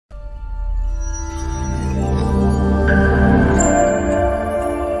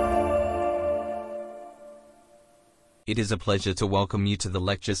It is a pleasure to welcome you to the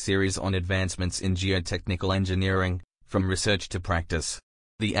lecture series on advancements in geotechnical engineering, from research to practice.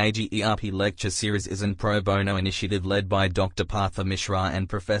 The AGERP lecture series is an pro bono initiative led by Dr. Partha Mishra and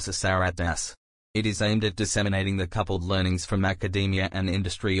Professor Sarat Das. It is aimed at disseminating the coupled learnings from academia and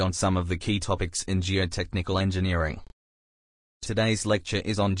industry on some of the key topics in geotechnical engineering. Today's lecture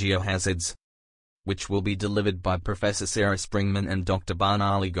is on geohazards, which will be delivered by Professor Sarah Springman and Dr.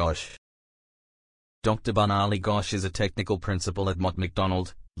 Barnali Ghosh. Dr. Barnali Ghosh is a technical principal at Mott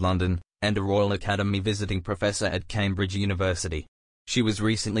MacDonald, London, and a Royal Academy visiting professor at Cambridge University. She was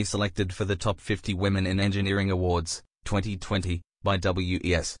recently selected for the Top 50 Women in Engineering Awards, 2020, by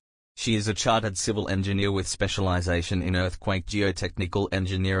WES. She is a chartered civil engineer with specialization in earthquake geotechnical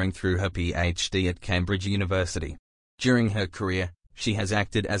engineering through her PhD at Cambridge University. During her career, she has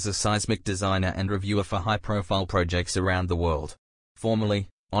acted as a seismic designer and reviewer for high-profile projects around the world. Formerly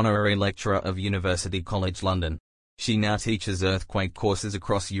Honorary Lecturer of University College London, she now teaches earthquake courses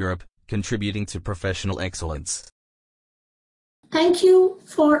across Europe, contributing to professional excellence. Thank you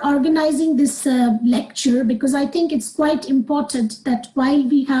for organizing this lecture, because I think it's quite important that while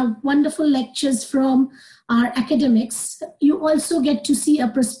we have wonderful lectures from our academics, you also get to see a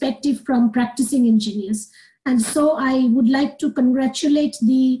perspective from practicing engineers. And so I would like to congratulate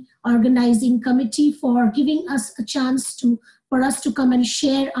the organizing committee for giving us a chance for us to come and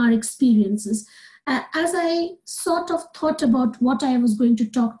share our experiences. As I sort of thought about what I was going to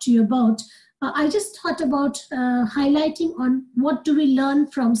talk to you about, I just thought about highlighting on what do we learn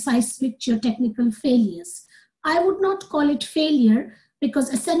from seismic geotechnical failures. I would not call it failure,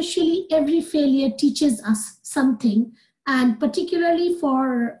 because essentially every failure teaches us something. And particularly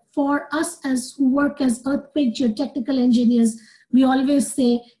for us who work as earthquake geotechnical engineers, we always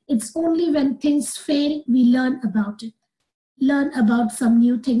say it's only when things fail we learn about it, learn about some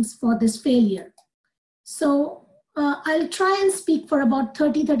new things for this failure. So I'll try and speak for about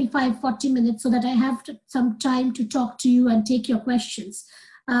 30, 35, 40 minutes so that I have some time to talk to you and take your questions.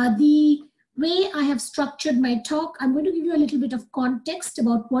 The way I have structured my talk, I'm going to give you a little bit of context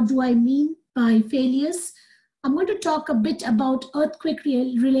about what do I mean by failures. I'm going to talk a bit about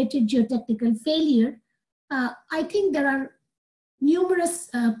earthquake-related geotechnical failure. I think there are numerous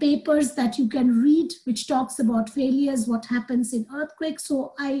papers that you can read which talks about failures, what happens in earthquakes.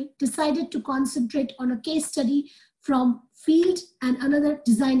 So I decided to concentrate on a case study from field and another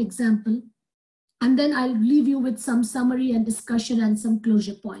design example. And then I'll leave you with some summary and discussion and some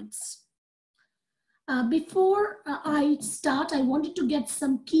closure points. Before I start, I wanted to get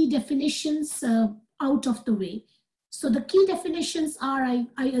some key definitions out of the way. So the key definitions are,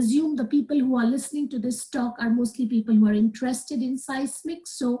 I assume the people who are listening to this talk are mostly people who are interested in seismic.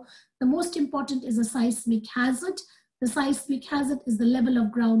 So the most important is a seismic hazard. The seismic hazard is the level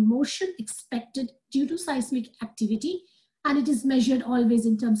of ground motion expected due to seismic activity, and it is measured always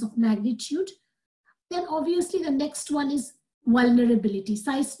in terms of magnitude. Then obviously the next one is vulnerability,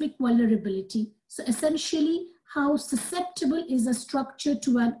 seismic vulnerability. So essentially how susceptible is a structure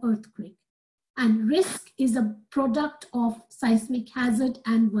to an earthquake. And risk is a product of seismic hazard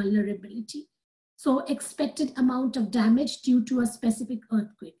and vulnerability. So expected amount of damage due to a specific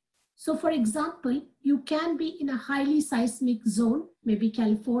earthquake. So for example, you can be in a highly seismic zone, maybe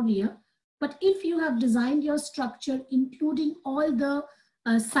California, but if you have designed your structure, including all the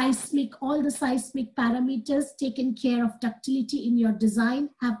seismic parameters, taken care of ductility in your design,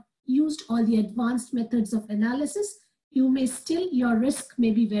 have used all the advanced methods of analysis, your risk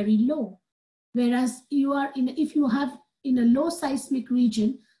may be very low. Whereas if you have in a low seismic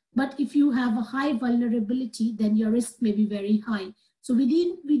region, but if you have a high vulnerability, then your risk may be very high. So we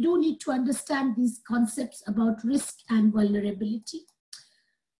do need to understand these concepts about risk and vulnerability.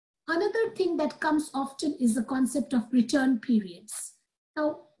 Another thing that comes often is the concept of return periods.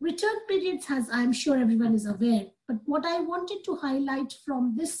 Now, return periods, as I'm sure everyone is aware, but what I wanted to highlight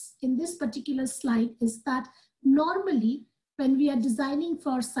from in this particular slide is that normally, when we are designing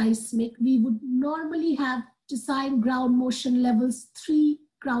for seismic, we would normally have designed ground motion levels, 3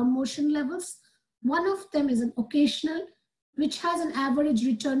 ground motion levels. One of them is an occasional, which has an average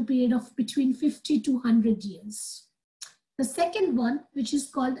return period of between 50 to 100 years. The second one, which is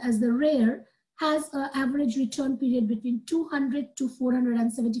called as the rare, has an average return period between 200 to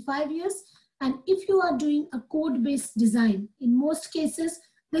 475 years. And if you are doing a code-based design, in most cases,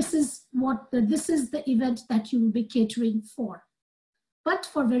 this is the event that you will be catering for. But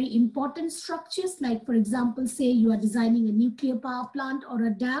for very important structures, like for example, say you are designing a nuclear power plant or a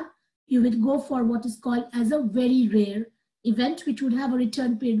dam, you will go for what is called as a very rare event, which would have a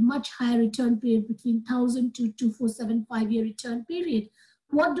return period, much higher return period between 1,000 to 2475-year return period.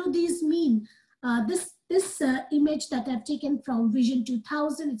 What do these mean? This image that I've taken from Vision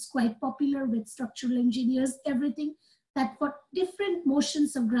 2000, it's quite popular with structural engineers, everything, that for different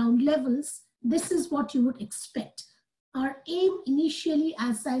motions of ground levels, this is what you would expect. Our aim initially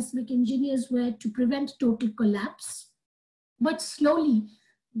as seismic engineers were to prevent total collapse, but slowly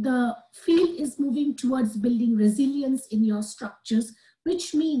the field is moving towards building resilience in your structures,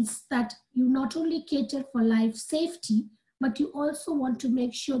 which means that you not only cater for life safety, but you also want to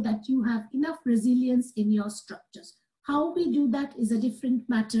make sure that you have enough resilience in your structures. How we do that is a different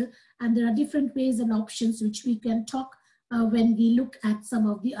matter, and there are different ways and options which we can talk when we look at some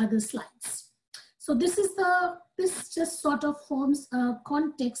of the other slides. So this just sort of forms a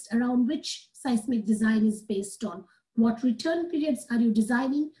context around which seismic design is based on. What return periods are you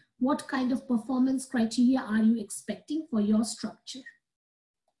designing? What kind of performance criteria are you expecting for your structure?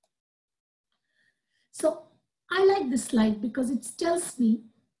 So I like this slide because it tells me,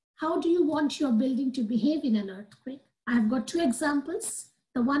 how do you want your building to behave in an earthquake? I've got two examples.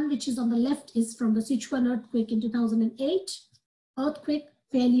 The one which is on the left is from the Sichuan earthquake in 2008. Earthquake,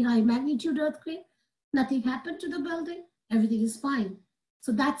 fairly high magnitude earthquake. Nothing happened to the building. Everything is fine.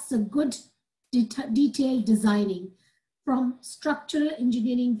 So that's a good detailed designing from structural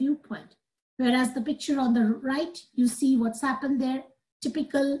engineering viewpoint. Whereas the picture on the right, you see what's happened there.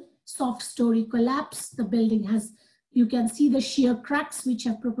 Typical soft story collapse. The building has, you can see the shear cracks which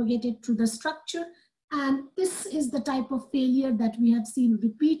have propagated through the structure. And this is the type of failure that we have seen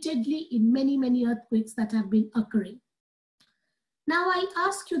repeatedly in many, many earthquakes that have been occurring. Now I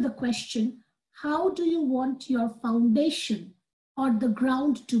ask you the question, how do you want your foundation or the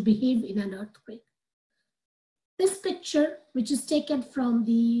ground to behave in an earthquake? This picture, which is taken from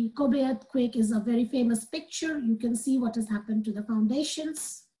the Kobe earthquake, is a very famous picture. You can see what has happened to the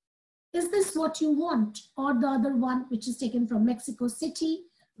foundations. Is this what you want? Or the other one, which is taken from Mexico City,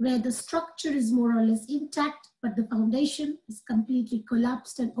 where the structure is more or less intact, but the foundation is completely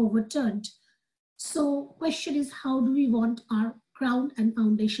collapsed and overturned. So question is, how do we want our ground and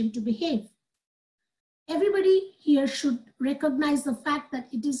foundation to behave? Everybody here should recognize the fact that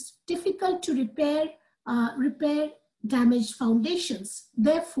it is difficult to repair damaged foundations.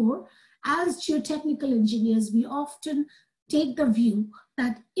 Therefore, as geotechnical engineers, we often take the view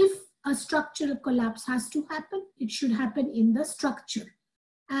that if a structural collapse has to happen, it should happen in the structure.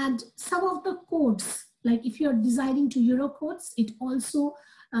 And some of the codes, like if you're designing to Euro codes, it also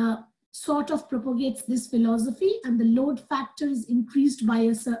sort of propagates this philosophy, and the load factor is increased by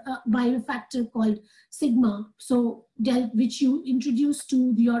a factor called sigma, so which you introduce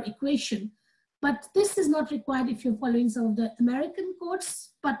to your equation. But this is not required if you're following some of the American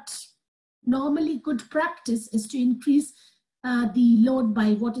codes, but normally good practice is to increase the load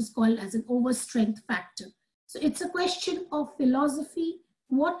by what is called as an overstrength factor. So it's a question of philosophy.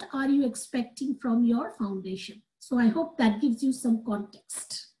 What are you expecting from your foundation? So I hope that gives you some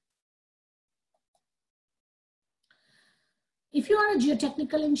context. If you are a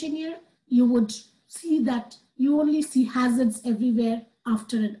geotechnical engineer, you would see that you only see hazards everywhere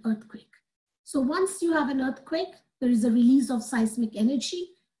after an earthquake. So once you have an earthquake, there is a release of seismic energy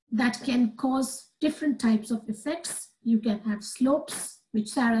that can cause different types of effects. You can have slopes, which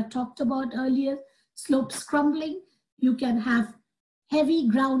Sarah talked about earlier, slopes crumbling. You can have heavy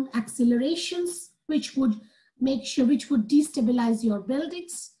ground accelerations, which would destabilize your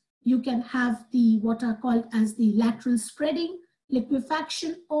buildings. You can have what are called as the lateral spreading,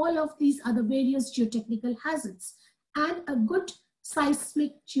 liquefaction. All of these are the various geotechnical hazards. And a good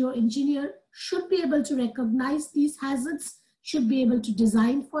seismic geoengineer should be able to recognize these hazards, should be able to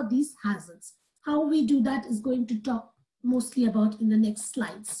design for these hazards. How we do that is going to talk mostly about in the next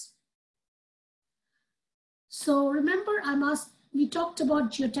slides. So remember, we talked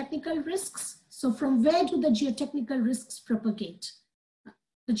about geotechnical risks. So from where do the geotechnical risks propagate?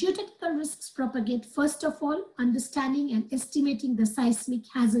 The geotechnical risks propagate, first of all, understanding and estimating the seismic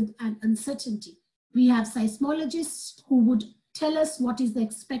hazard and uncertainty. We have seismologists who would tell us what is the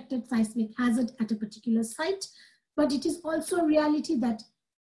expected seismic hazard at a particular site, but it is also a reality that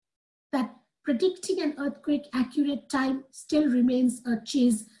predicting an earthquake accurate time still remains an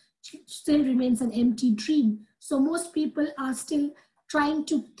empty dream. So most people are still trying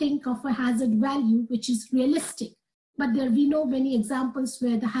to think of a hazard value which is realistic. But we know many examples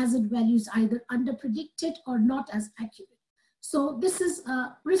where the hazard value is either under-predicted or not as accurate. So this is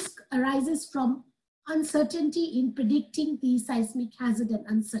risk arises from uncertainty in predicting the seismic hazard and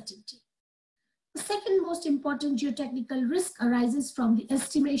uncertainty. The second most important geotechnical risk arises from the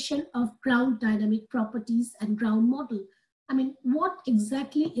estimation of ground dynamic properties and ground model. I mean, what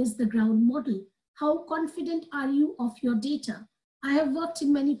exactly is the ground model? How confident are you of your data? I have worked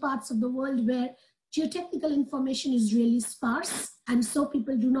in many parts of the world where geotechnical information is really sparse, and so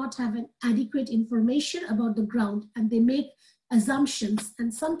people do not have an adequate information about the ground, and they make assumptions,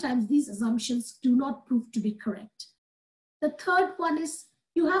 and sometimes these assumptions do not prove to be correct. The third one is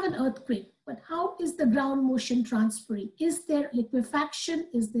you have an earthquake, but how is the ground motion transferring? Is there liquefaction?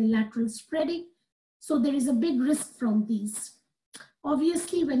 Is there lateral spreading? So there is a big risk from these.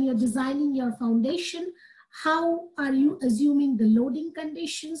 Obviously, when you're designing your foundation, how are you assuming the loading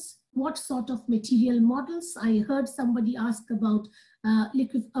conditions? What sort of material models? I heard somebody ask about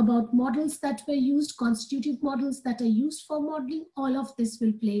models that were used, constitutive models that are used for modeling. All of this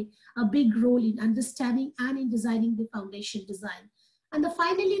will play a big role in understanding and in designing the foundation design. And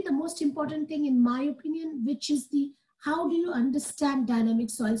finally, the most important thing in my opinion, which is how do you understand dynamic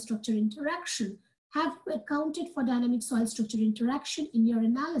soil structure interaction? Have you accounted for dynamic soil structure interaction in your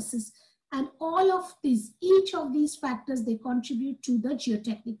analysis? And all of these, each of these factors, they contribute to the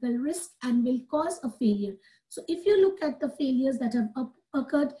geotechnical risk and will cause a failure. So if you look at the failures that have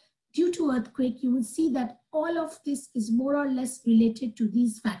occurred due to earthquake, you will see that all of this is more or less related to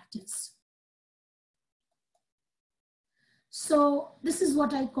these factors. So this is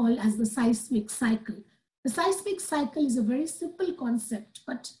what I call as the seismic cycle. The seismic cycle is a very simple concept,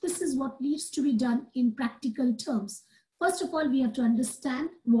 but this is what needs to be done in practical terms. First of all, we have to understand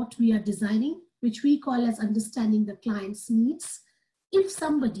what we are designing, which we call as understanding the client's needs. If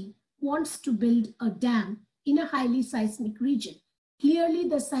somebody wants to build a dam in a highly seismic region, clearly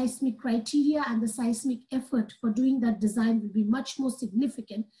the seismic criteria and the seismic effort for doing that design will be much more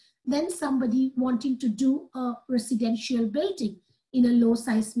significant than somebody wanting to do a residential building in a low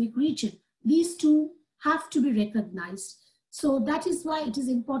seismic region. These two have to be recognized. So that is why it is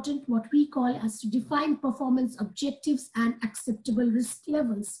important what we call as to define performance objectives and acceptable risk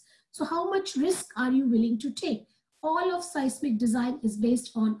levels. So how much risk are you willing to take? All of seismic design is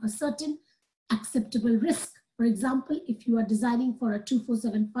based on a certain acceptable risk. For example, if you are designing for a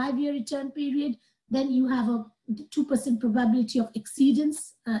 2475-year return period, then you have a 2% probability of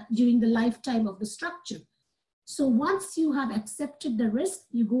exceedance during the lifetime of the structure. So once you have accepted the risk,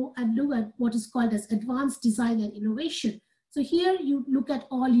 you go and look at what is called as advanced design and innovation. So here you look at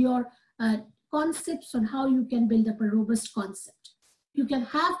all your concepts on how you can build up a robust concept. You can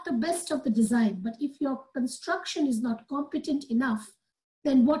have the best of the design, but if your construction is not competent enough,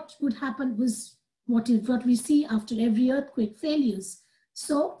 then what would happen was what we see after every earthquake: failures.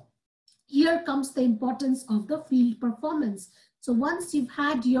 So here comes the importance of the field performance. So once you've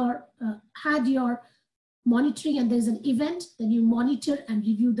had your monitoring and there's an event, then you monitor and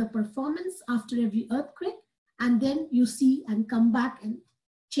review the performance after every earthquake, and then you see and come back and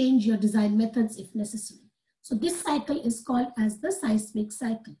change your design methods if necessary. So this cycle is called as the seismic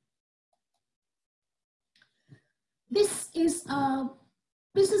cycle. This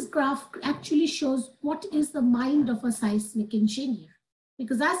graph actually shows what is the mind of a seismic engineer.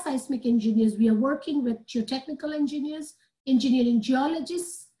 Because as seismic engineers, we are working with geotechnical engineers, engineering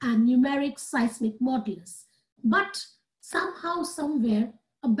geologists, and numeric seismic modelers. But somehow, somewhere,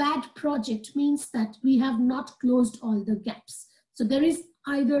 a bad project means that we have not closed all the gaps. So there is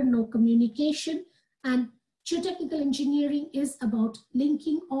either no communication, and geotechnical engineering is about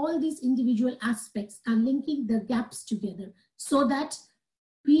linking all these individual aspects and linking the gaps together so that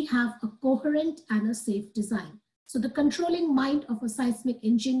we have a coherent and a safe design. So the controlling mind of a seismic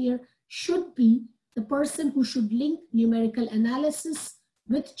engineer should be the person who should link numerical analysis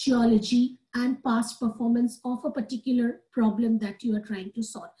with geology and past performance of a particular problem that you are trying to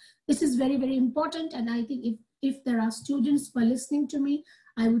solve. This is very, very important. And I think if there are students who are listening to me,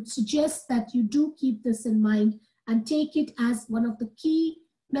 I would suggest that you do keep this in mind and take it as one of the key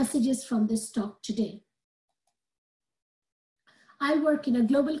messages from this talk today. I work in a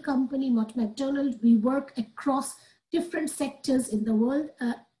global company, Mott MacDonald. We work across different sectors in the world,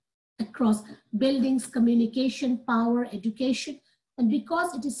 across buildings, communication, power, education. And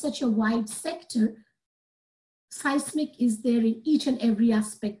because it is such a wide sector, seismic is there in each and every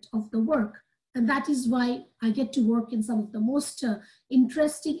aspect of the work. And that is why I get to work in some of the most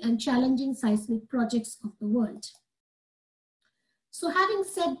interesting and challenging seismic projects of the world. So having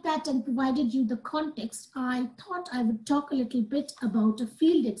said that and provided you the context, I thought I would talk a little bit about a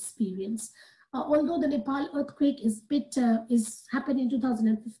field experience. Although the Nepal earthquake happened in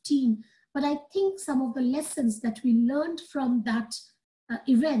 2015, but I think some of the lessons that we learned from that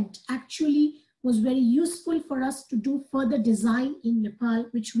event actually was very useful for us to do further design in Nepal,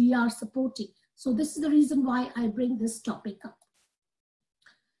 which we are supporting. So this is the reason why I bring this topic up.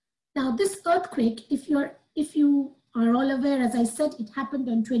 Now this earthquake, if you are all aware, as I said, it happened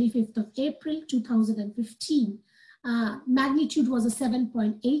on 25th of April, 2015. Magnitude was a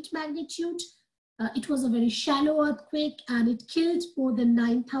 7.8 magnitude. It was a very shallow earthquake and it killed more than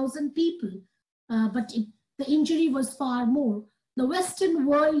 9,000 people, but the injury was far more. The Western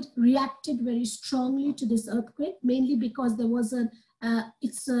world reacted very strongly to this earthquake, mainly because there was an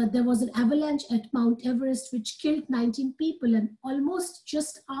avalanche at Mount Everest which killed 19 people, and almost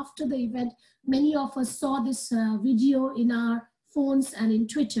just after the event, many of us saw this video in our phones and in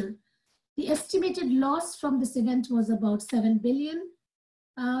Twitter. The estimated loss from this event was about 7 billion.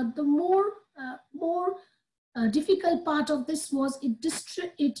 The more difficult part of this was it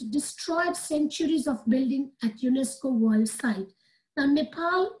destroyed centuries of building at UNESCO World Site. Now,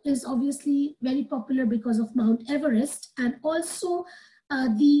 Nepal is obviously very popular because of Mount Everest, and also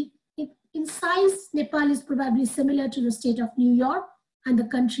in size, Nepal is probably similar to the state of New York and the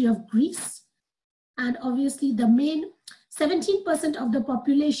country of Greece. And obviously the main 17% of the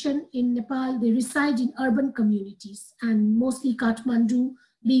population in Nepal, they reside in urban communities, and mostly Kathmandu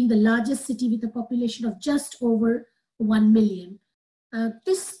being the largest city with a population of just over 1 million.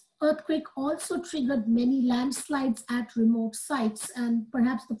 This earthquake also triggered many landslides at remote sites, and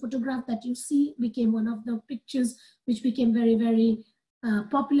perhaps the photograph that you see became one of the pictures which became very, very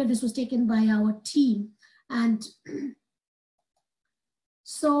popular. This was taken by our team. And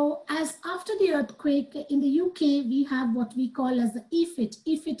so as after the earthquake in the UK, we have what we call as the EFIT.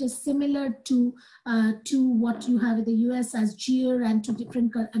 EFIT is similar to what you have in the US as GEOR, and to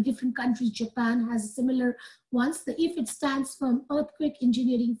different countries. Japan has similar ones. The EFIT stands for Earthquake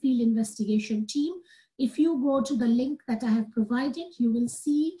Engineering Field Investigation Team. If you go to the link that I have provided, you will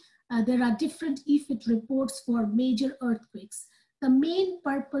see there are different EFIT reports for major earthquakes. The main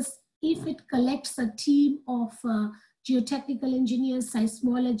purpose, EFIT collects a team of geotechnical engineers,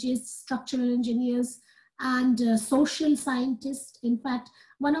 seismologists, structural engineers, and social scientists. In fact,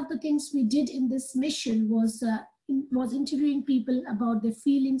 one of the things we did in this mission was interviewing people about their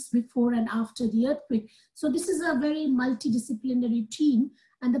feelings before and after the earthquake. So this is a very multidisciplinary team,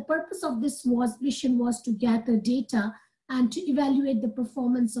 and the purpose of this mission was to gather data and to evaluate the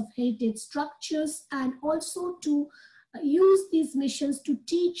performance of heritage structures, and also to use these missions to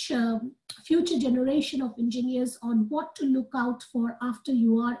teach future generation of engineers on what to look out for after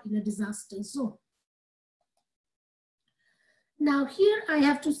you are in a disaster zone. Now here I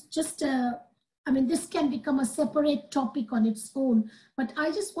have to just, this can become a separate topic on its own, but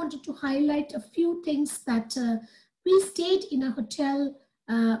I just wanted to highlight a few things that we stayed in a hotel.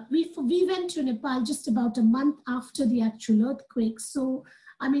 We went to Nepal just about a month after the actual earthquake. So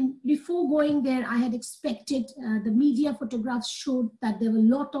before going there, I had expected, the media photographs showed that there were a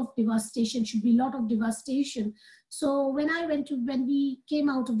lot of devastation, should be a lot of devastation. So when we came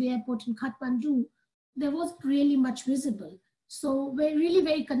out of the airport in Kathmandu, there wasn't really much visible. So we're really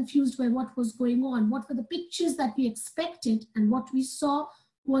very confused by what was going on. What were the pictures that we expected, and what we saw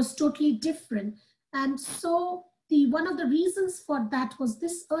was totally different. And so one of the reasons for that was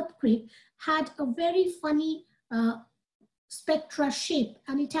this earthquake had a very funny spectra shape,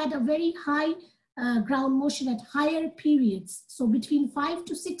 and it had a very high ground motion at higher periods. So between 5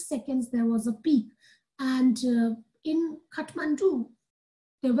 to 6 seconds, there was a peak. And in Kathmandu,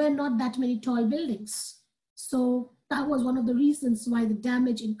 there were not that many tall buildings. So that was one of the reasons why the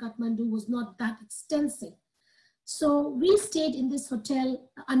damage in Kathmandu was not that extensive. So we stayed in this hotel,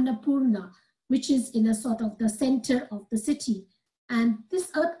 Annapurna, which is in a sort of the center of the city. And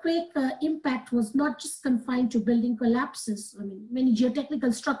this earthquake impact was not just confined to building collapses. Many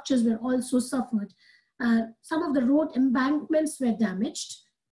geotechnical structures were also suffered. Some of the road embankments were damaged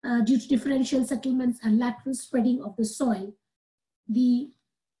due to differential settlements and lateral spreading of the soil.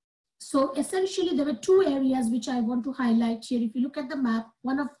 So essentially there were two areas which I want to highlight here. If you look at the map,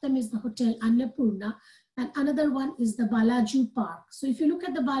 one of them is the Hotel Annapurna, and another one is the Balaju Park. So if you look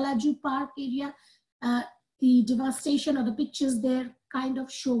at the Balaju Park area, the devastation or the pictures there kind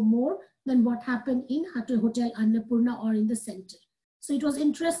of show more than what happened in Hotel Annapurna or in the center. So it was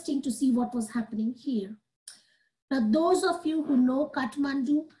interesting to see what was happening here. Now, those of you who know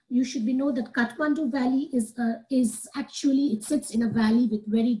Kathmandu, you should know that Kathmandu Valley is actually, it sits in a valley with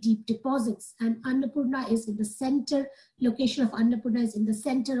very deep deposits, and Annapurna is in the center, location of Annapurna is in the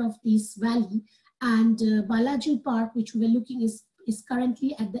center of this valley, and Balaju Park, which we were looking, is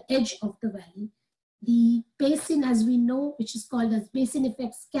currently at the edge of the valley. The basin, as we know, which is called as basin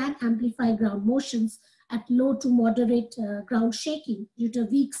effects, can amplify ground motions at low to moderate ground shaking due to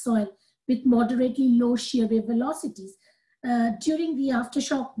weak soil with moderately low shear wave velocities. During the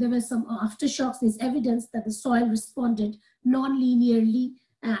aftershock, there were some aftershocks. There's evidence that the soil responded non-linearly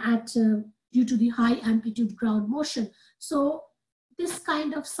due to the high amplitude ground motion. So this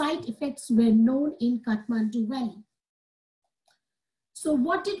kind of side effects were known in Kathmandu Valley. So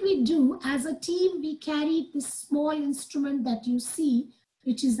what did we do? As a team, we carried this small instrument that you see,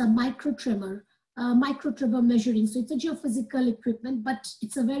 which is a microtremor measuring. So it's a geophysical equipment, but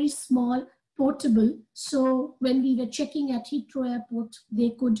it's a very small, portable. So when we were checking at Heathrow Airport,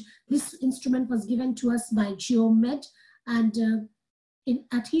 this instrument was given to us by Geomed, and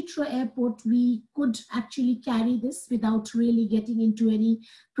at Heathrow Airport, we could actually carry this without really getting into any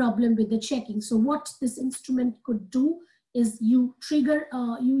problem with the checking. So what this instrument could do is you trigger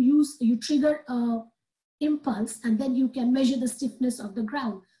impulse, and then you can measure the stiffness of the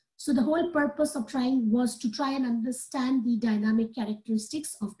ground. So the whole purpose of was to try and understand the dynamic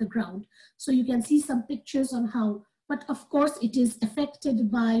characteristics of the ground. So you can see some pictures on how, but of course it is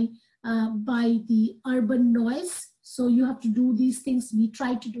affected by the urban noise. So you have to do these things. We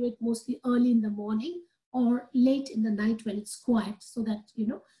try to do it mostly early in the morning or late in the night when it's quiet, so that,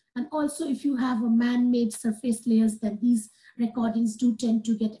 and also if you have a man-made surface layers, then these recordings do tend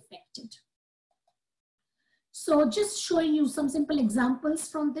to get affected. So just showing you some simple examples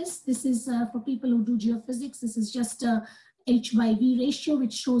from this. This is for people who do geophysics. This is just a H/V ratio,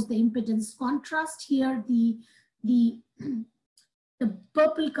 which shows the impedance contrast. Here, the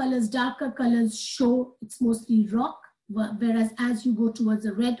purple colors, darker colors show it's mostly rock, whereas as you go towards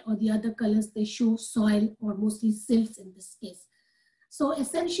the red or the other colors, they show soil or mostly silts in this case. So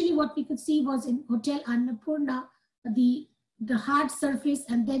essentially what we could see was in Hotel Annapurna, the hard surface,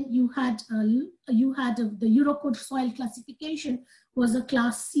 and then you had the Eurocode soil classification was a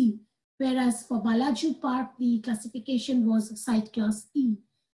class C, whereas for Balaji Park, the classification was site class E.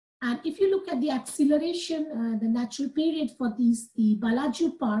 And if you look at the acceleration, the natural period for the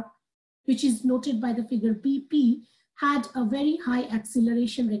Balaji Park, which is noted by the figure BP, had a very high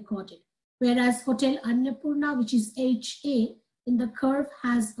acceleration recorded, whereas Hotel Annapurna, which is HA, in the curve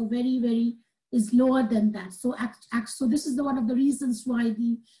has a is lower than that. So this is one of the reasons why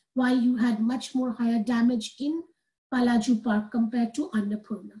you had much more higher damage in Balaji Park compared to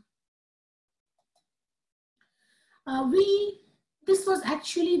Annapurna. This was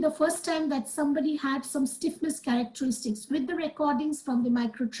actually the first time that somebody had some stiffness characteristics. With the recordings from the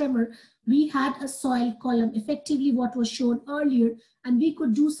microtremor, we had a soil column, effectively what was shown earlier, and we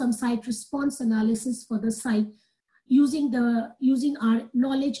could do some site response analysis for the site using our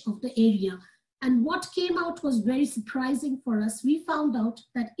knowledge of the area. And what came out was very surprising for us. We found out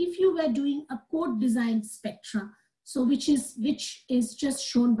that if you were doing a code design spectra, so which is just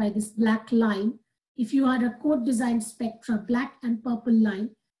shown by this black line, if you had a code design spectra, black and purple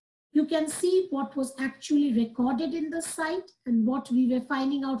line, you can see what was actually recorded in the site, and what we were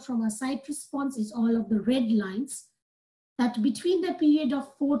finding out from our site response is all of the red lines, that between the period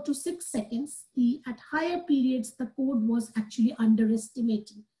of 4 to 6 seconds, at higher periods, the code was actually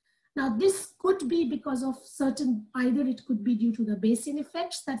underestimating. Now, this could be because of either it could be due to the basin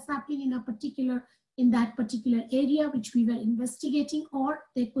effects that's happening in that particular area which we were investigating, or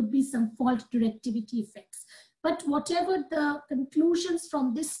there could be some fault directivity effects. But whatever the conclusions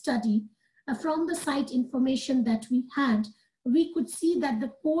from this study, from the site information that we had, we could see that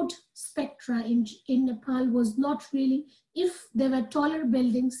the code spectra in Nepal was not really, if there were taller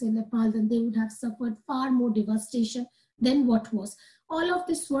buildings in Nepal, then they would have suffered far more devastation than what was. All of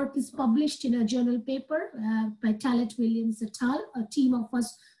this work is published in a journal paper by Talet Williams et al., a team of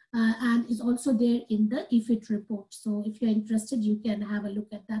us, and is also there in the IFIT report. So if you're interested, you can have a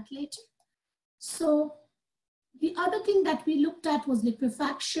look at that later. So the other thing that we looked at was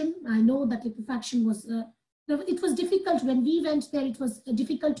liquefaction. I know that liquefaction was, it was difficult when we went there, it was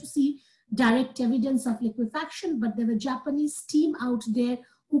difficult to see direct evidence of liquefaction, but there were Japanese team out there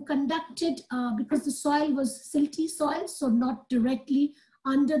who conducted, because the soil was silty soil, so not directly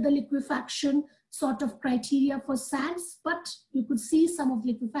under the liquefaction sort of criteria for sands, but you could see some of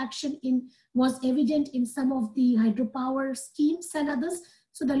liquefaction was evident in some of the hydropower schemes and others.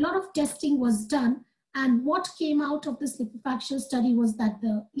 So a lot of testing was done. And what came out of this liquefaction study was that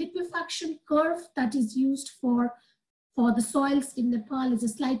the liquefaction curve that is used for the soils in Nepal is a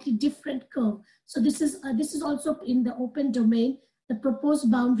slightly different curve. So this is also in the open domain. The proposed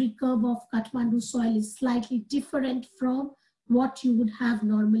boundary curve of Kathmandu soil is slightly different from what you would have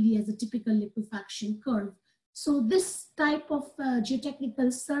normally as a typical liquefaction curve. So this type of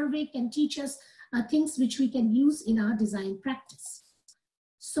geotechnical survey can teach us things which we can use in our design practice.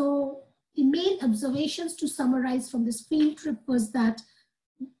 So the main observations to summarize from this field trip was that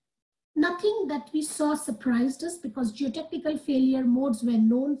nothing that we saw surprised us, because geotechnical failure modes were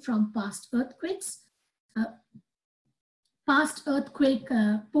known from past earthquakes. Post-earthquake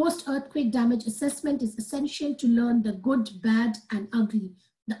damage assessment is essential to learn the good, bad, and ugly.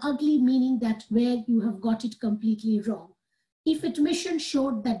 The ugly meaning that where you have got it completely wrong. IFIT mission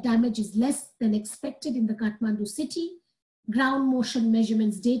showed that damage is less than expected in the Kathmandu city. Ground motion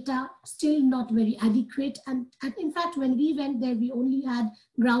measurements data still not very adequate. And in fact, when we went there, we only had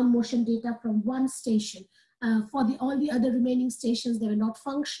ground motion data from one station. For all the other remaining stations, they were not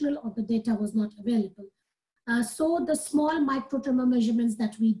functional or the data was not available. So the small microtremor measurements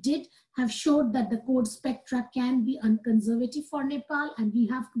that we did have showed that the code spectra can be unconservative for Nepal, and we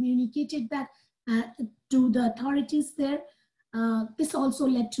have communicated that to the authorities there. This also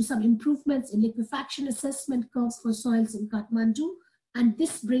led to some improvements in liquefaction assessment curves for soils in Kathmandu. And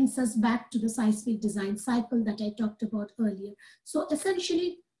this brings us back to the seismic design cycle that I talked about earlier. So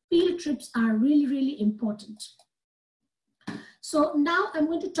essentially, field trips are really, really important. So now I'm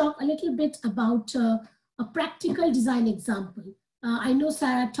going to talk a little bit about a practical design example. I know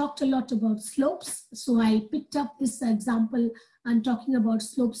Sarah talked a lot about slopes, so I picked up this example and talking about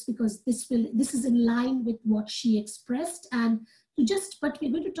slopes because this is in line with what she expressed. And but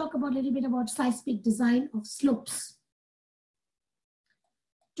we're going to talk about a little bit about seismic design of slopes.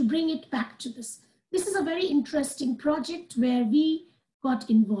 To bring it back to this is a very interesting project where we got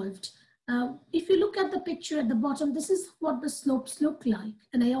involved. If you look at the picture at the bottom, this is what the slopes look like.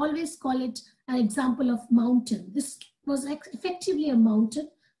 And I always call it an example of mountain. This was effectively a mountain.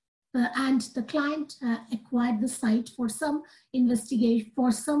 And the client acquired the site for some investigation,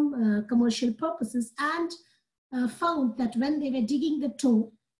 for some commercial purposes, and found that when they were digging the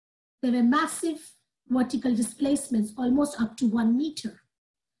toe, there were massive vertical displacements, almost up to 1 meter.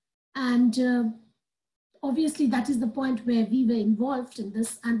 And obviously that is the point where we were involved in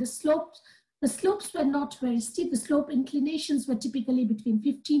this, and the slopes were not very steep. The slope inclinations were typically between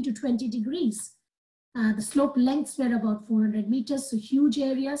 15 to 20 degrees. The slope lengths were about 400 meters, so huge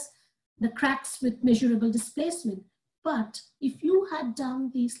areas. The cracks with measurable displacement. But if you had done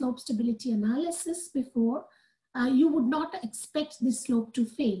the slope stability analysis before, you would not expect this slope to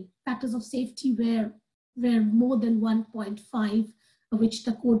fail. Factors of safety were more than 1.5, which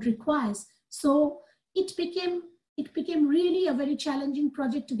the code requires. So it became really a very challenging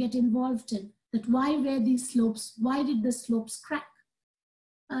project to get involved in. That why were these slopes? Why did the slopes crack?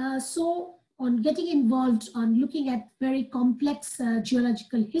 So on getting involved, on looking at very complex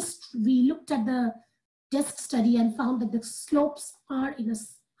geological history, we looked at the desk study and found that the slopes are in a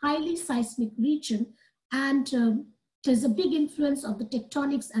highly seismic region, and there's a big influence of the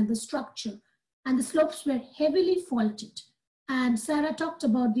tectonics and the structure. And the slopes were heavily faulted. And Sarah talked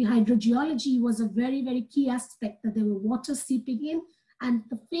about the hydrogeology was a very, very key aspect, that there were water seeping in, and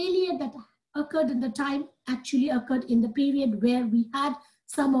the failure that occurred in the time actually occurred in the period where we had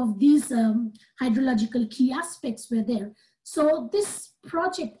some of these hydrological key aspects were there. So this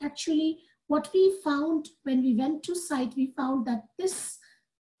project actually, what we found when we went to site, we found that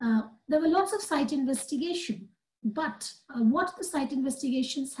there were lots of site investigation, but what the site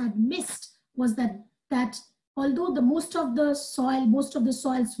investigations had missed was that although most of the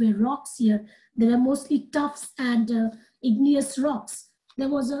soils were rocks here, they were mostly tuffs and igneous rocks. There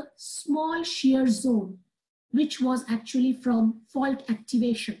was a small shear zone, which was actually from fault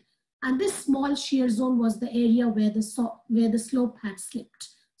activation. And this small shear zone was the area where the slope had slipped.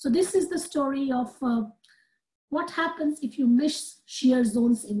 So this is the story of what happens if you miss shear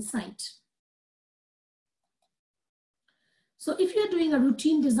zones in site. So if you're doing a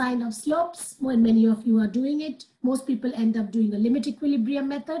routine design of slopes, when many of you are doing it, most people end up doing a limit equilibrium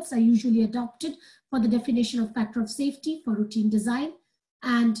methods are usually adopted for the definition of factor of safety for routine design.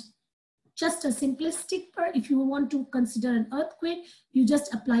 And just a simplistic, if you want to consider an earthquake, you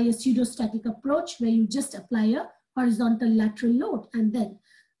just apply a pseudostatic approach where you just apply a horizontal lateral load and then.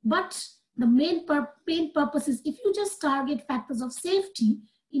 But the main purpose is if you just target factors of safety,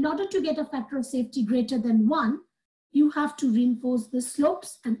 in order to get a factor of safety greater than 1, you have to reinforce the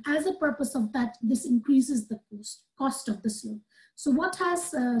slopes. And as a purpose of that, this increases the cost of the slope. So what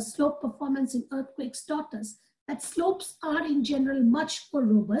has slope performance in earthquakes taught us? That slopes are in general much more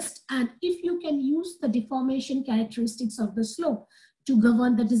robust, and if you can use the deformation characteristics of the slope to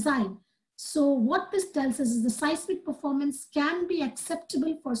govern the design. So what this tells us is the seismic performance can be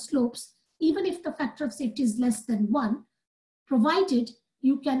acceptable for slopes even if the factor of safety is less than 1, provided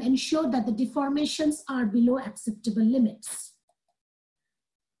you can ensure that the deformations are below acceptable limits.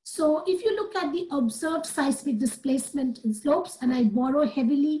 So if you look at the observed seismic displacement in slopes, and I borrow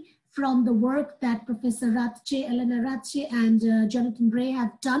heavily from the work that Professor Ratche, Elena Ratche, and Jonathan Bray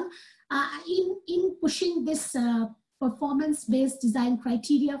have done in pushing this performance-based design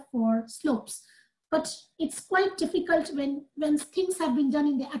criteria for slopes. But it's quite difficult when things have been done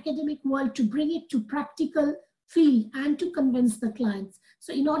in the academic world to bring it to practical field and to convince the clients.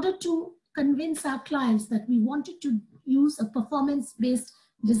 So in order to convince our clients that we wanted to use a performance-based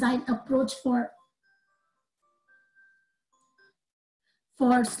design approach for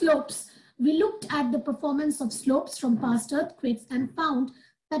slopes, we looked at the performance of slopes from past earthquakes and found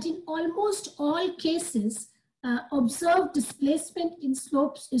that in almost all cases, observed displacement in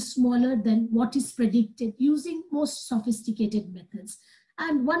slopes is smaller than what is predicted using most sophisticated methods.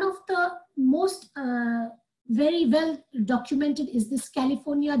 And one of the most very well documented is this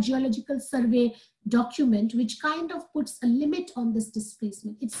California Geological Survey document, which kind of puts a limit on this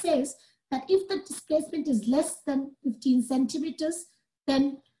displacement. It says that if the displacement is less than 15 centimeters,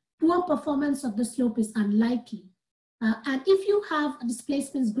 then poor performance of the slope is unlikely. And if you have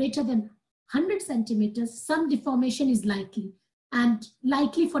displacements greater than 100 centimeters, some deformation is likely. And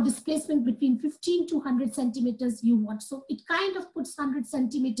likely for displacement between 15 to 100 centimeters you want. So it kind of puts 100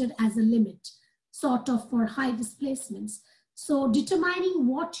 centimeter as a limit, sort of, for high displacements. So determining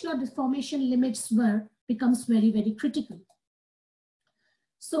what your deformation limits were becomes very, very critical.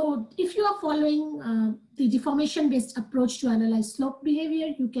 So if you are following the deformation-based approach to analyze slope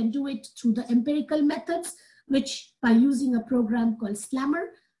behavior, you can do it through the empirical methods, which by using a program called SLAMMR.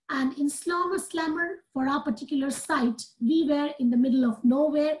 And in SLAMMR, for our particular site, we were in the middle of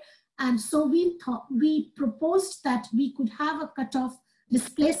nowhere. And so we proposed that we could have a cutoff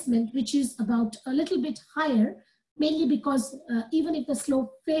displacement, which is about a little bit higher, mainly because even if the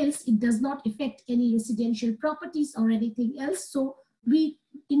slope fails, it does not affect any residential properties or anything else. So we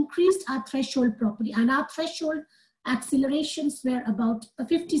increased our threshold property, and our threshold accelerations were about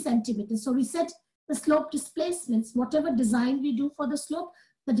 50 centimeters. So we said the slope displacements, whatever design we do for the slope,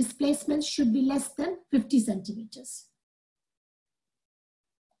 the displacements should be less than 50 centimeters.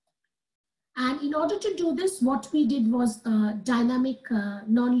 And in order to do this, what we did was a dynamic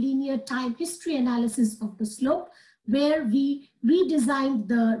nonlinear time history analysis of the slope, where we redesigned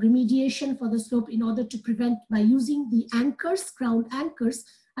the remediation for the slope in order to prevent by using the anchors, ground anchors.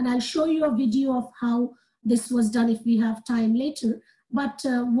 And I'll show you a video of how this was done if we have time later. But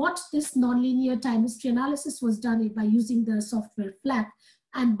what this nonlinear time history analysis was done by using the software FLAC.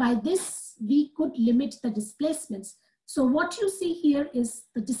 And by this, we could limit the displacements. So what you see here is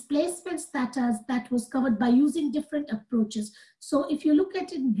the displacements that was covered by using different approaches. So if you look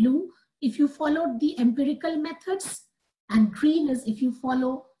at it in blue, if you followed the empirical methods, and green is if you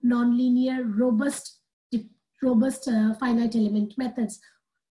follow nonlinear, robust finite element methods.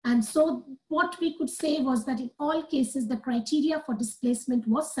 And so what we could say was that in all cases, the criteria for displacement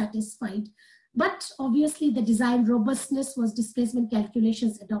was satisfied. But obviously the design robustness was displacement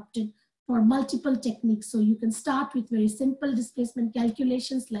calculations adopted for multiple techniques. So you can start with very simple displacement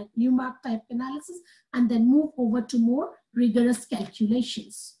calculations like Newmark type analysis, and then move over to more rigorous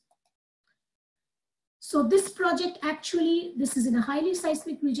calculations. So this project actually, this is in a highly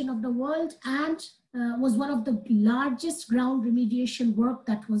seismic region of the world, and was one of the largest ground remediation work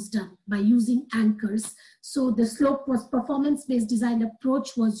that was done by using anchors. So the slope was performance-based design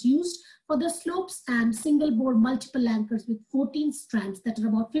approach was used for the slopes, and single bore multiple anchors with 14 strands that are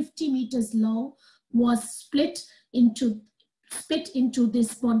about 50 meters long was split into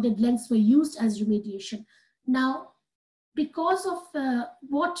this bonded lengths were used as remediation. Now, because of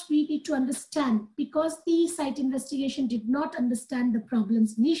what we need to understand, because the site investigation did not understand the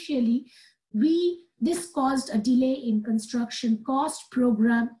problems initially, this caused a delay in construction cost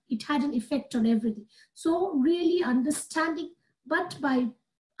program. It had an effect on everything. So really understanding, but by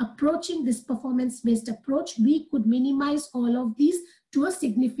approaching this performance-based approach, we could minimize all of these to a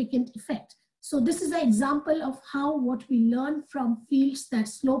significant effect. So this is an example of how what we learn from fields that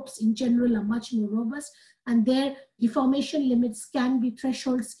slopes in general are much more robust, and their deformation limits can be,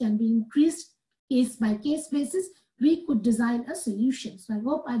 thresholds can be increased case by case basis. We could design a solution. So I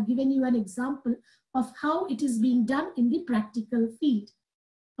hope I've given you an example of how it is being done in the practical field.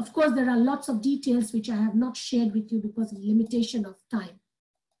 Of course, there are lots of details which I have not shared with you because of the limitation of time.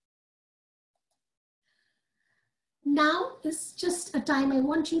 Now is just a time I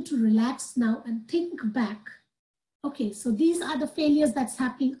want you to relax now and think back. Okay, so these are the failures that's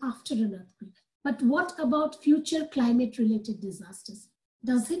happening after an earthquake. But what about future climate-related disasters?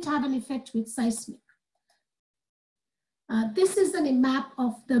 Does it have an effect with seismic? This is a map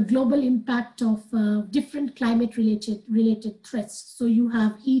of the global impact of different climate-related threats. So you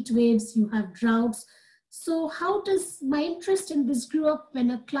have heat waves, you have droughts. So how does my interest in this grew up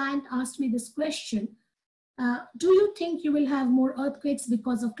when a client asked me this question? Do you think you will have more earthquakes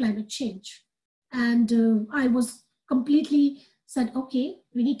because of climate change? And I was completely said, okay,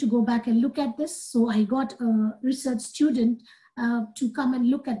 we need to go back and look at this. So I got a research student to come and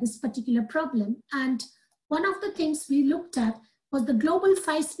look at this particular problem. And one of the things we looked at was the global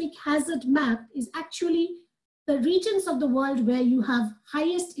seismic hazard map is actually the regions of the world where you have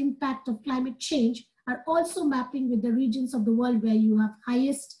highest impact of climate change are also mapping with the regions of the world where you have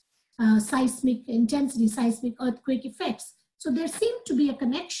highest seismic intensity, seismic earthquake effects. So there seemed to be a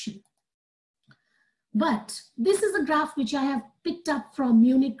connection. But this is a graph which I have picked up from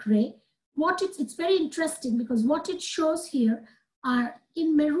Munich Re. It's very interesting because what it shows here are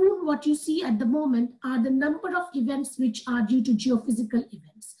in maroon, what you see at the moment are the number of events which are due to geophysical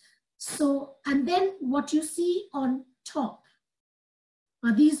events. So, and then what you see on top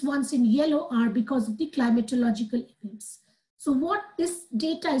are these ones in yellow are because of the climatological events. So what this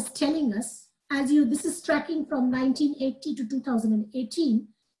data is telling us, this is tracking from 1980 to 2018,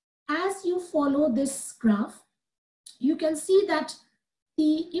 as you follow this graph, you can see that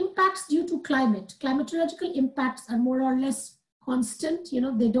the impacts due to climatological impacts are more or less constant.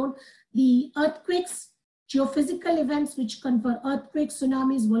 The earthquakes, geophysical events which confer earthquakes,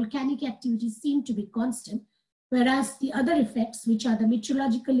 tsunamis, volcanic activities seem to be constant, whereas the other effects, which are the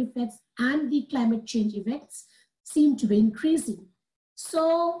meteorological effects and the climate change effects, seem to be increasing.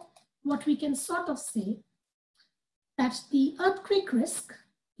 So what we can sort of say that the earthquake risk,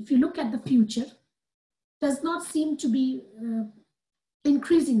 if you look at the future, does not seem to be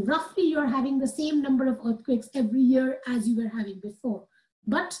increasing. Roughly, you're having the same number of earthquakes every year as you were having before,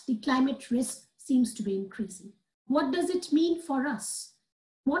 but the climate risk seems to be increasing. What does it mean for us?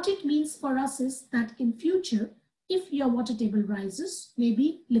 What it means for us is that in future, if your water table rises,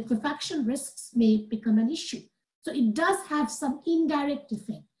 maybe liquefaction risks may become an issue. So it does have some indirect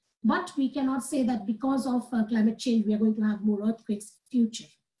effect, but we cannot say that because of climate change, we are going to have more earthquakes in future.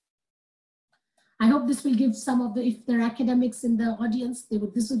 I hope this will give some of if there are academics in the audience,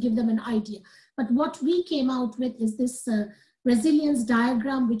 this will give them an idea. But what we came out with is this resilience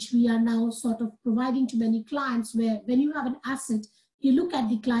diagram, which we are now sort of providing to many clients, where when you have an asset, you look at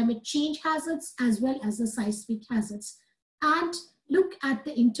the climate change hazards as well as the seismic hazards and look at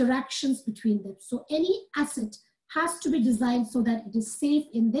the interactions between them. So any asset has to be designed so that it is safe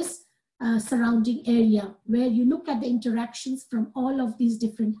in this surrounding area, where you look at the interactions from all of these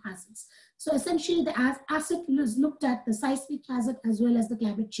different hazards. So essentially the asset is looked at the seismic hazard as well as the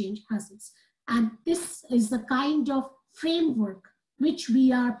climate change hazards. And this is the kind of framework which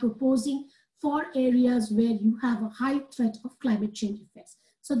we are proposing for areas where you have a high threat of climate change effects.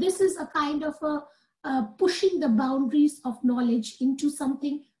 So this is a kind of pushing the boundaries of knowledge into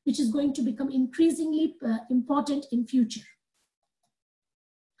something which is going to become increasingly important in future.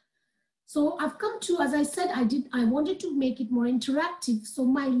 So I've come to, as I said, I wanted to make it more interactive. So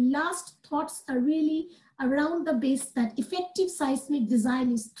my last thoughts are really around the base that effective seismic design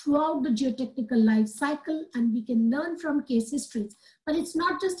is throughout the geotechnical life cycle, and we can learn from case histories. But it's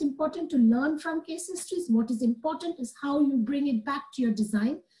not just important to learn from case histories. What is important is how you bring it back to your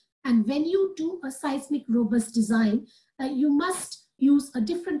design. And when you do a seismic robust design, you must use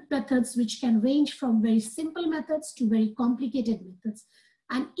different methods, which can range from very simple methods to very complicated methods.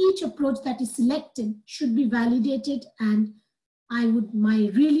 And each approach that is selected should be validated. And my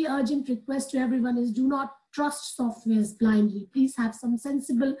really urgent request to everyone is do not trust softwares blindly. Please have some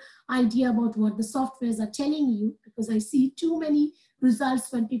sensible idea about what the softwares are telling you, because I see too many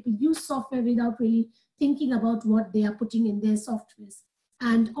results when people use software without really thinking about what they are putting in their softwares.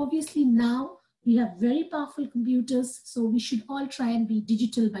 And obviously now we have very powerful computers, so we should all try and be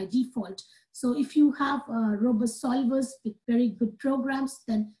digital by default. So if you have robust solvers with very good programs,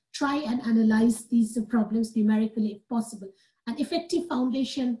 then try and analyze these problems numerically if possible. An effective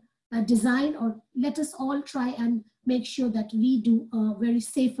foundation design, or let us all try and make sure that we do a very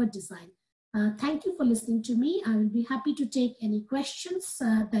safer design. Thank you for listening to me. I will be happy to take any questions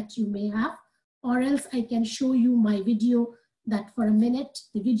that you may have, or else I can show you my video that for a minute,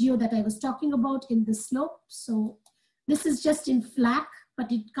 the video that I was talking about in the slope. So this is just in FLAC,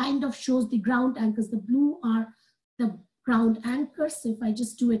 but it kind of shows the ground anchors. The blue are the ground anchors. So if I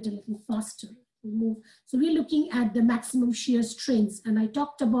just do it a little faster, move. So we're looking at the maximum shear strains. And I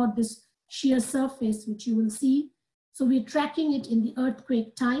talked about this shear surface, which you will see. So we're tracking it in the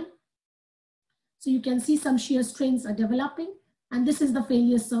earthquake time. So you can see some shear strains are developing. And this is the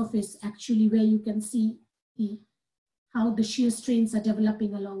failure surface, actually, where you can see how the shear strains are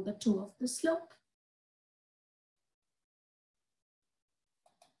developing along the toe of the slope.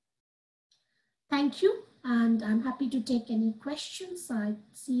 Thank you, and I'm happy to take any questions. I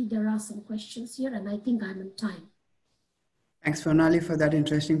see there are some questions here, and I think I'm in time. Thanks, Barnali, for that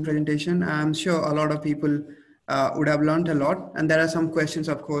interesting presentation. I'm sure a lot of people would have learned a lot, and there are some questions,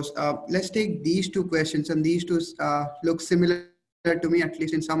 of course. Let's take these two questions, and these two look similar to me, at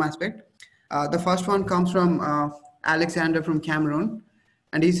least in some aspect. The first one comes from Alexander from Cameroon.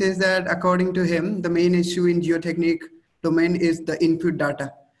 And he says that according to him, the main issue in geotechnic domain is the input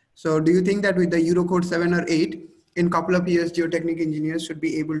data. So do you think that with the Eurocode 7 or 8, in a couple of years, geotechnic engineers should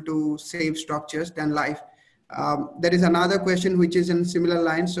be able to save structures than life? There is another question which is in similar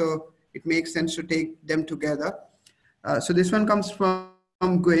lines, so it makes sense to take them together. So this one comes from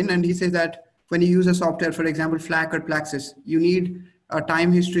Gwyn, and he says that when you use a software, for example, FLAC or Plaxis, you need a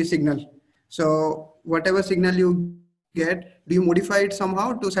time history signal. So whatever signal you get, do you modify it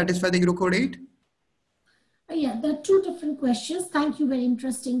somehow to satisfy the Eurocode 8? Yeah, there are two different questions. Thank you, very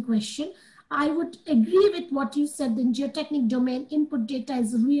interesting question. I would agree with what you said. In geotechnic domain, input data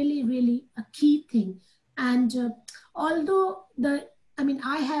is really, really a key thing. And although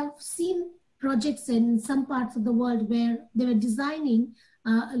I have seen projects in some parts of the world where they were designing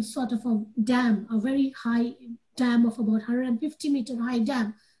a sort of a dam, a very high dam of about 150-meter high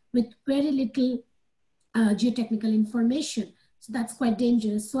dam with very little geotechnical information. So that's quite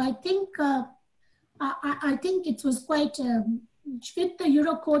dangerous. So I think I think it was quite with the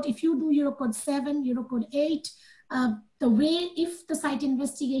Eurocode. If you do Eurocode 7, Eurocode 8, the way, if the site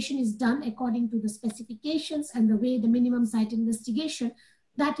investigation is done according to the specifications and the way the minimum site investigation,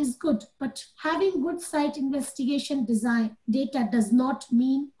 that is good. But having good site investigation design data does not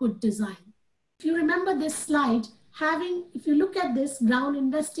mean good design. If you remember this slide, if you look at this ground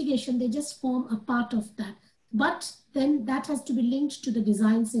investigation, they just form a part of that. But then that has to be linked to the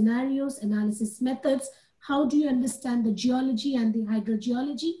design scenarios, analysis methods. How do you understand the geology and the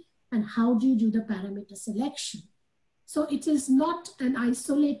hydrogeology? And how do you do the parameter selection? So it is not an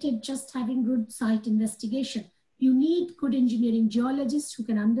isolated just having good site investigation. You need good engineering geologists who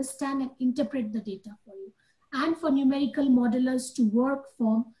can understand and interpret the data for you. And for numerical modelers to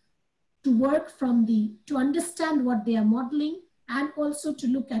understand what they are modeling, and also to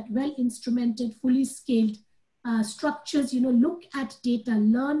look at well-instrumented, fully scaled structures, look at data,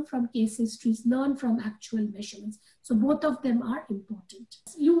 learn from case histories, learn from actual measurements. So both of them are important.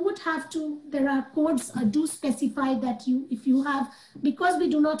 You would have to, there are codes do specify that if you have, because we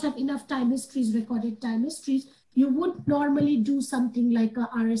do not have enough time histories, recorded time histories, you would normally do something like a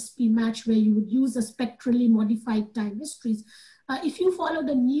RSP match where you would use a spectrally modified time histories. If you follow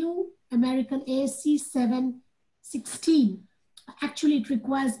the new American ASC 716, actually it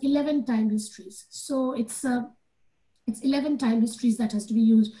requires 11 time histories. So it's 11 time histories that has to be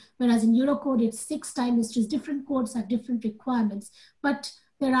used, whereas in Eurocode it's 6 time histories. Different codes have different requirements, but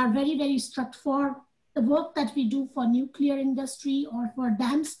there are very, very strict. For the work that we do for nuclear industry or for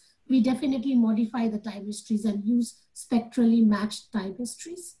dams, we definitely modify the time histories and use spectrally matched time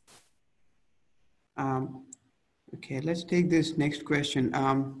histories. Okay, let's take this next question,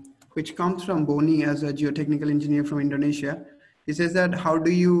 which comes from Boni as a geotechnical engineer from Indonesia. He says that how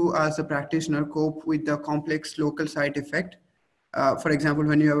do you as a practitioner cope with the complex local site effect? For example,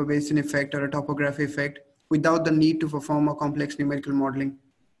 when you have a basin effect or a topography effect without the need to perform a complex numerical modeling?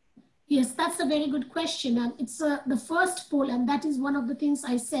 Yes, that's a very good question. And it's the first poll, and that is one of the things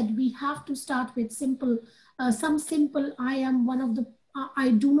I said. We have to start with simple, I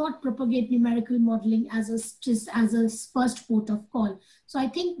do not propagate numerical modeling as a first port of call. So I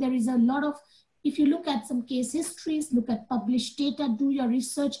think there is a lot of, if you look at some case histories, look at published data, do your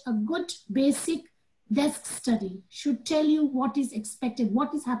research. A good basic desk study should tell you what is expected,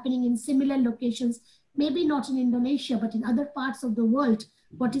 what is happening in similar locations, maybe not in Indonesia, but in other parts of the world,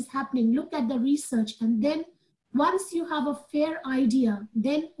 what is happening. Look at the research, and then once you have a fair idea,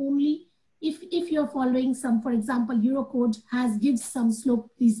 then only if you're following some, for example, Eurocode gives some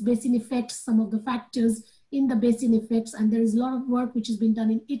slope, these basin effects, some of the factors in the basin effects, and there is a lot of work which has been done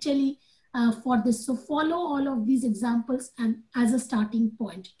in Italy for this. So follow all of these examples and as a starting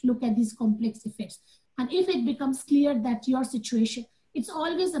point, look at these complex effects. And if it becomes clear that your situation, it's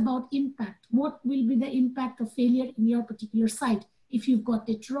always about impact. What will be the impact of failure in your particular site if you've got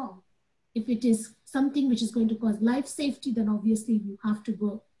it wrong? If it is something which is going to cause life safety, then obviously you have to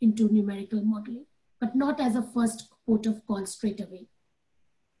go into numerical modeling, but not as a first port of call straight away.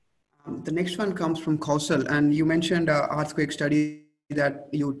 The next one comes from Kausal, and you mentioned an earthquake study that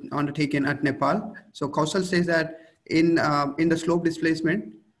you undertaken at Nepal. So Kausal says that in the slope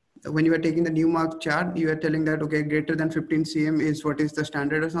displacement, when you are taking the Newmark chart, you are telling that, okay, greater than 15 cm is what is the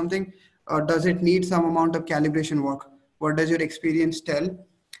standard or something, or does it need some amount of calibration work? What does your experience tell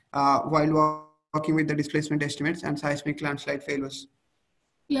while working with the displacement estimates and seismic landslide failures?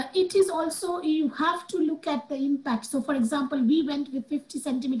 Yeah, it is also, you have to look at the impact. So for example, we went with 50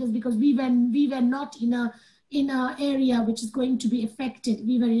 centimeters because we were not in a area which is going to be affected.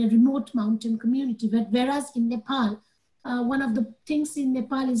 We were in a remote mountain community, but whereas in Nepal, one of the things in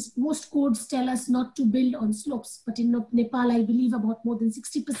Nepal is most codes tell us not to build on slopes, but in Nepal, I believe about more than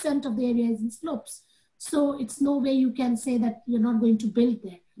 60% of the area is in slopes. So it's no way you can say that you're not going to build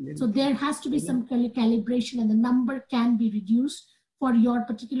there. So there has to be some calibration, and the number can be reduced for your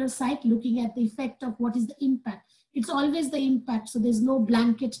particular site, looking at the effect of what is the impact. It's always the impact, so there's no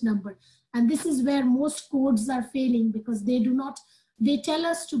blanket number. And this is where most codes are failing, because they tell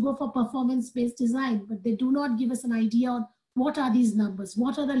us to go for performance-based design, but they do not give us an idea on what are these numbers,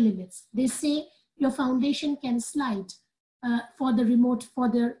 what are the limits. They say your foundation can slide for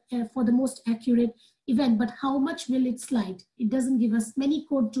the most accurate event, but how much will it slide? It doesn't give us, many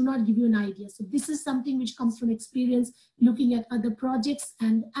codes do not give you an idea. So this is something which comes from experience, looking at other projects,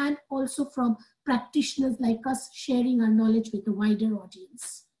 and also from practitioners like us sharing our knowledge with a wider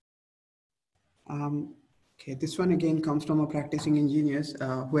audience. Okay, this one again comes from a practicing engineers,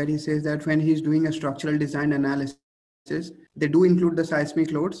 where he says that when he's doing a structural design analysis, they do include the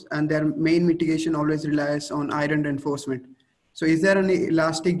seismic loads, and their main mitigation always relies on iron reinforcement. So is there an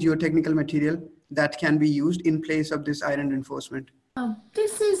elastic geotechnical material that can be used in place of this iron reinforcement?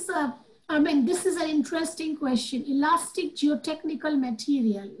 This is an interesting question. Elastic geotechnical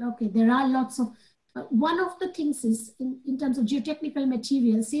material. Okay, there are lots of, one of the things is in terms of geotechnical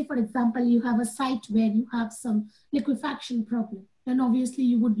material, say for example, you have a site where you have some liquefaction problem. Then obviously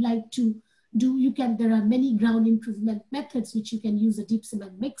you would like to there are many ground improvement methods which you can use, a deep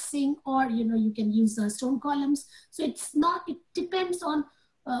cement mixing, or you can use stone columns. So it depends on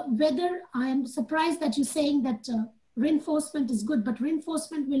whether, I am surprised that you're saying that reinforcement is good, but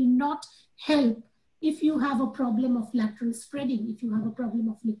reinforcement will not help if you have a problem of lateral spreading. If you have a problem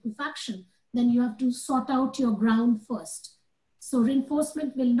of liquefaction, then you have to sort out your ground first. So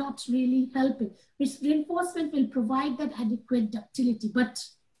reinforcement will not really help it. Reinforcement will provide that adequate ductility, but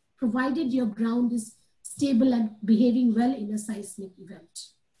provided your ground is stable and behaving well in a seismic event.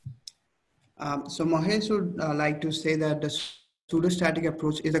 So Mahesh would like to say that the pseudostatic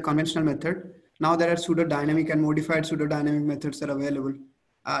approach is a conventional method. Now there are pseudodynamic and modified pseudodynamic methods that are available.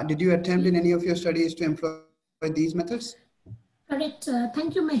 Did you attempt in any of your studies to employ these methods? Correct.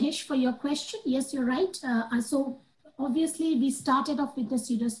 Thank you, Mahesh, for your question. Yes, you're right. So obviously we started off with the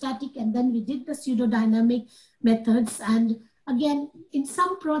pseudostatic, and then we did the pseudodynamic methods. And again, in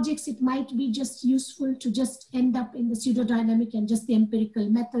some projects, it might be just useful to just end up in the pseudodynamic and just the empirical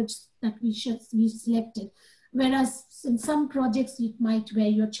methods that we selected. Whereas in some projects, it might where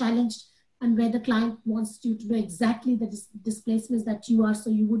you're challenged and where the client wants you to do exactly the displacements that you are, so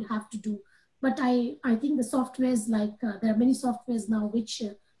you would have to do. But I think the softwares, like there are many softwares now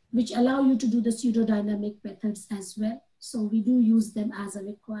which allow you to do the pseudodynamic methods as well. So we do use them as a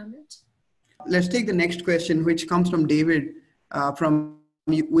requirement. Let's take the next question, which comes from David from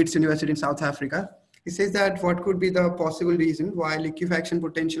Wits University in South Africa. He says that what could be the possible reason why liquefaction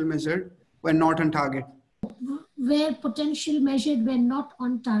potential measured were not on target? Where potential measured were not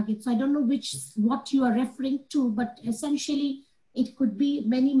on target. So I don't know what you are referring to, but essentially it could be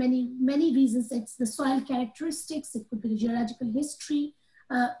many reasons. It's the soil characteristics, it could be the geological history,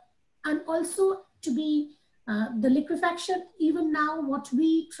 and also to be the liquefaction. Even now, what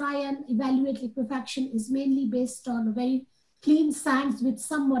we try and evaluate liquefaction is mainly based on very clean sands with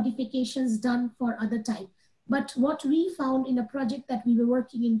some modifications done for other type. But what we found in a project that we were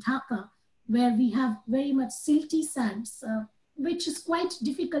working in Dhaka, where we have very much silty sands, which is quite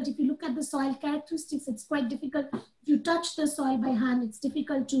difficult. If you look at the soil characteristics, it's quite difficult. If you touch the soil by hand, it's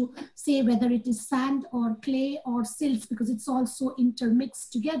difficult to say whether it is sand or clay or silts, because it's also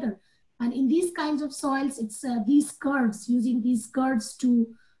intermixed together. And in these kinds of soils, it's these curves, using these curves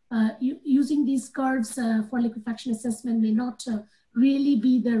for liquefaction assessment may not really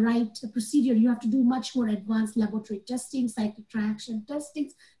be the right procedure. You have to do much more advanced laboratory testing, cyclic triaction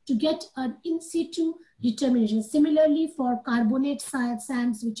testings to get an in situ determination. Similarly, for carbonate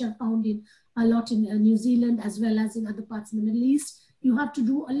sands, which are found a lot in New Zealand as well as in other parts of the Middle East, you have to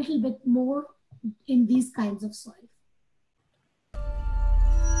do a little bit more in these kinds of soils.